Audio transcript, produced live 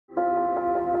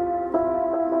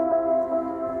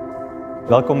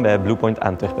Welkom bij BluePoint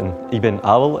Antwerpen. Ik ben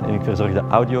Awel en ik verzorg de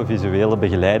audiovisuele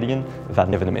begeleidingen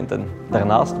van evenementen.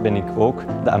 Daarnaast ben ik ook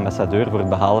de ambassadeur voor het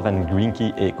behalen van een Green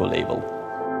Key Ecolabel.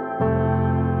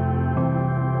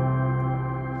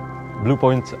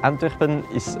 BluePoint Antwerpen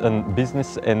is een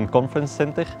business en conference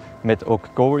center met ook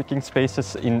coworking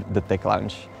spaces in de Tech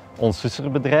Lounge. Ons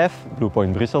zusterbedrijf,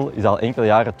 BluePoint Brussel, is al enkele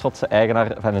jaren trotse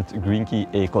eigenaar van het Green Key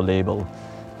Ecolabel.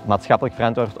 Maatschappelijk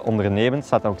verantwoord ondernemen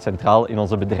staat ook centraal in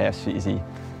onze bedrijfsvisie.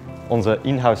 Onze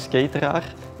in-house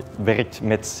cateraar werkt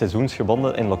met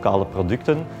seizoensgebonden en lokale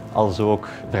producten, als ook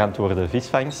verantwoorde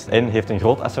visvangst en heeft een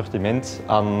groot assortiment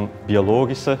aan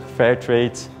biologische,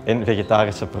 fairtrade en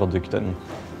vegetarische producten.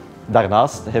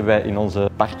 Daarnaast hebben wij in onze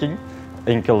parking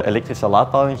enkel elektrische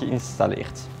laadpalen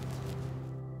geïnstalleerd.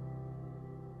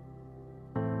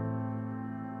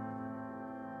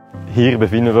 Hier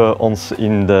bevinden we ons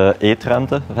in de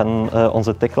eetruimte van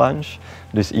onze Tech Lounge.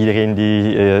 Dus iedereen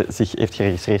die zich heeft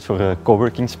geregistreerd voor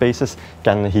coworking spaces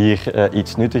kan hier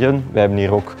iets nuttigen. Wij hebben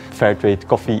hier ook fairtrade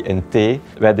koffie en thee.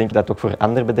 Wij denken dat het ook voor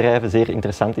andere bedrijven zeer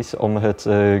interessant is om het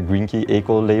Green Key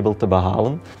Ecolabel te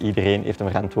behalen. Iedereen heeft een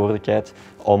verantwoordelijkheid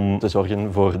om te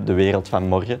zorgen voor de wereld van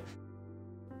morgen.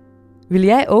 Wil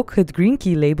jij ook het Green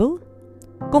Key Label?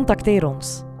 Contacteer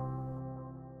ons.